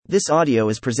This audio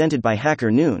is presented by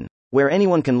Hacker Noon, where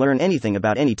anyone can learn anything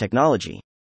about any technology.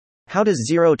 How does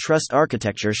Zero Trust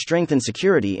architecture strengthen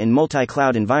security in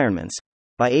multi-cloud environments?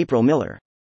 By April Miller.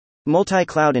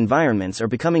 Multi-cloud environments are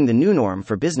becoming the new norm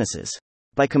for businesses.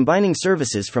 By combining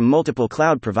services from multiple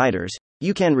cloud providers,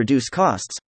 you can reduce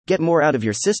costs, get more out of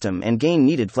your system, and gain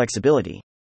needed flexibility.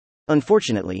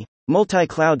 Unfortunately,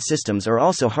 multi-cloud systems are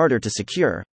also harder to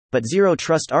secure, but Zero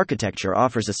Trust architecture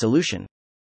offers a solution.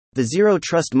 The Zero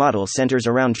Trust model centers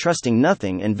around trusting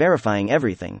nothing and verifying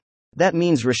everything. That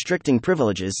means restricting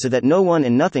privileges so that no one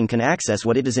and nothing can access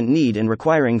what it doesn't need and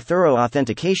requiring thorough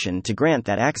authentication to grant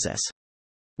that access.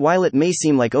 While it may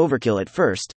seem like overkill at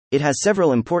first, it has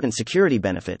several important security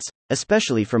benefits,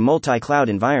 especially for multi-cloud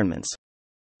environments.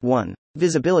 1.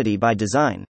 Visibility by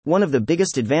design. One of the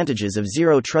biggest advantages of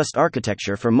Zero Trust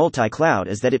architecture for multi-cloud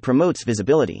is that it promotes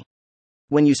visibility.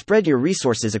 When you spread your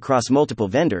resources across multiple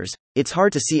vendors, it's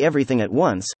hard to see everything at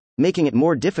once, making it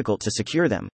more difficult to secure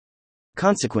them.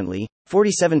 Consequently,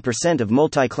 47% of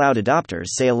multi-cloud adopters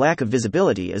say a lack of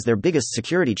visibility is their biggest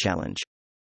security challenge.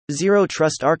 Zero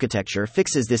Trust architecture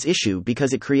fixes this issue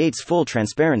because it creates full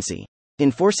transparency.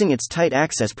 Enforcing its tight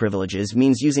access privileges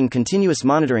means using continuous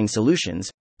monitoring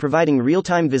solutions, providing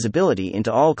real-time visibility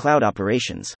into all cloud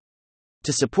operations.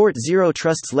 To support Zero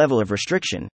Trust's level of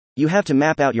restriction, you have to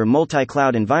map out your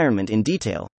multi-cloud environment in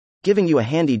detail, giving you a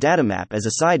handy data map as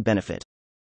a side benefit.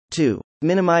 2.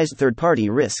 Minimize third-party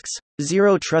risks.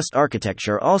 Zero Trust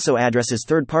architecture also addresses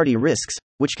third-party risks,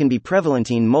 which can be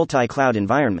prevalent in multi-cloud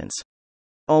environments.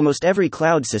 Almost every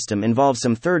cloud system involves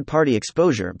some third-party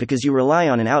exposure because you rely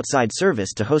on an outside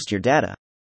service to host your data.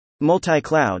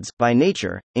 Multi-clouds, by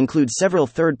nature, include several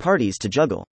third parties to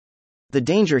juggle. The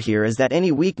danger here is that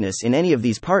any weakness in any of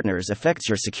these partners affects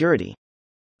your security.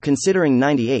 Considering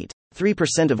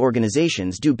 98.3% of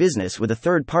organizations do business with a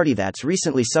third party that's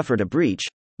recently suffered a breach,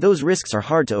 those risks are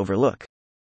hard to overlook.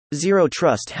 Zero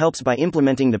Trust helps by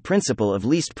implementing the principle of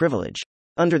least privilege.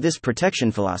 Under this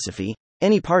protection philosophy,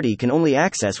 any party can only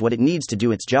access what it needs to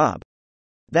do its job.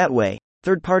 That way,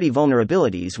 third-party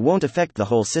vulnerabilities won't affect the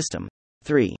whole system.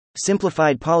 3.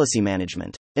 Simplified policy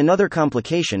management. Another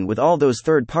complication with all those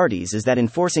third parties is that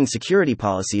enforcing security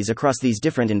policies across these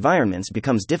different environments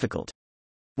becomes difficult.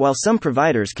 While some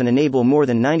providers can enable more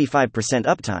than 95%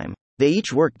 uptime, they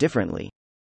each work differently.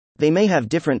 They may have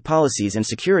different policies and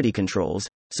security controls,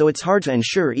 so it's hard to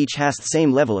ensure each has the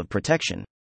same level of protection.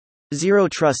 Zero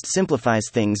Trust simplifies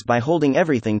things by holding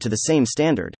everything to the same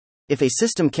standard. If a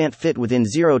system can't fit within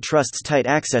Zero Trust's tight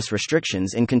access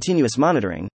restrictions and continuous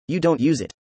monitoring, you don't use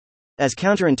it. As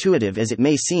counterintuitive as it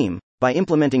may seem, by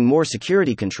implementing more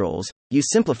security controls, you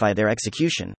simplify their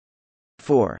execution.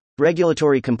 4.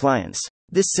 Regulatory compliance.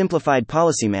 This simplified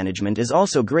policy management is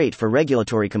also great for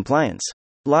regulatory compliance.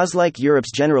 Laws like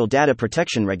Europe's General Data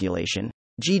Protection Regulation,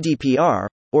 GDPR,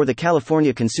 or the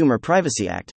California Consumer Privacy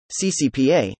Act,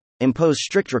 CCPA, impose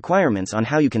strict requirements on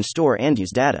how you can store and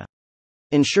use data.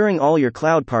 Ensuring all your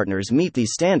cloud partners meet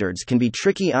these standards can be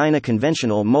tricky in a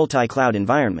conventional multi-cloud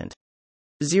environment.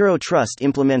 Zero Trust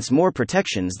implements more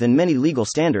protections than many legal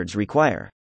standards require.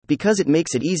 Because it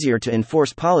makes it easier to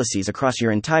enforce policies across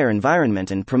your entire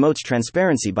environment and promotes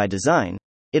transparency by design,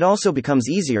 it also becomes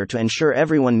easier to ensure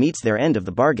everyone meets their end of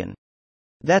the bargain.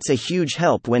 That's a huge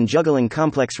help when juggling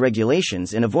complex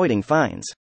regulations and avoiding fines.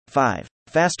 5.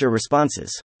 Faster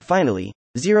responses. Finally,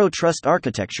 Zero Trust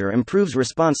architecture improves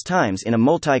response times in a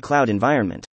multi-cloud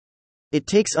environment. It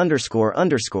takes an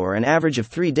average of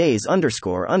 3 days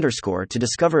to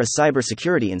discover a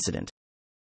cybersecurity incident.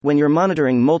 When you're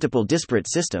monitoring multiple disparate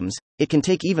systems, it can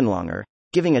take even longer,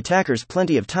 giving attackers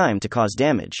plenty of time to cause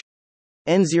damage.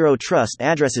 Zero Trust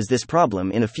addresses this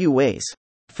problem in a few ways.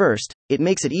 First, it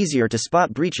makes it easier to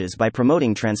spot breaches by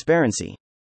promoting transparency.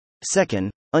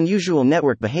 Second, unusual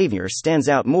network behavior stands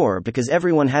out more because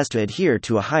everyone has to adhere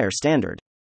to a higher standard.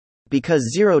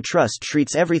 Because Zero Trust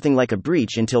treats everything like a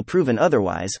breach until proven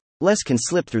otherwise, less can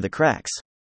slip through the cracks.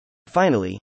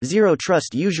 Finally, Zero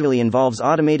Trust usually involves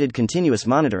automated continuous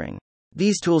monitoring.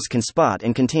 These tools can spot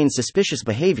and contain suspicious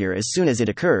behavior as soon as it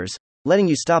occurs, letting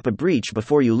you stop a breach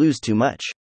before you lose too much.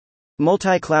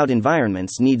 Multi-cloud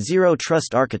environments need Zero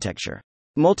Trust architecture.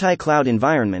 Multi-cloud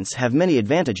environments have many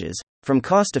advantages, from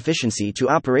cost efficiency to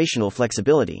operational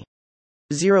flexibility.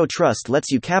 Zero Trust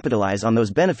lets you capitalize on those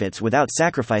benefits without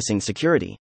sacrificing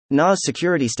security. As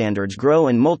security standards grow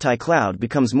and multi-cloud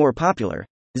becomes more popular,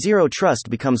 Zero Trust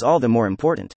becomes all the more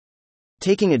important.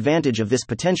 Taking advantage of this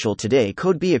potential today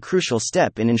could be a crucial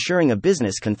step in ensuring a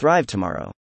business can thrive tomorrow.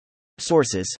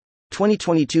 Sources: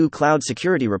 2022 Cloud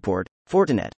Security Report,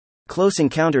 Fortinet. Close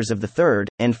encounters of the third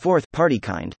and fourth party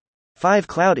kind. 5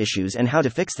 cloud issues and how to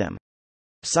fix them.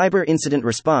 Cyber Incident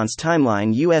Response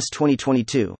Timeline US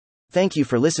 2022. Thank you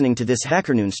for listening to this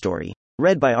HackerNoon story,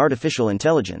 read by Artificial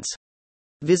Intelligence.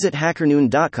 Visit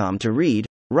hackernoon.com to read,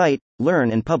 write,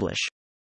 learn, and publish.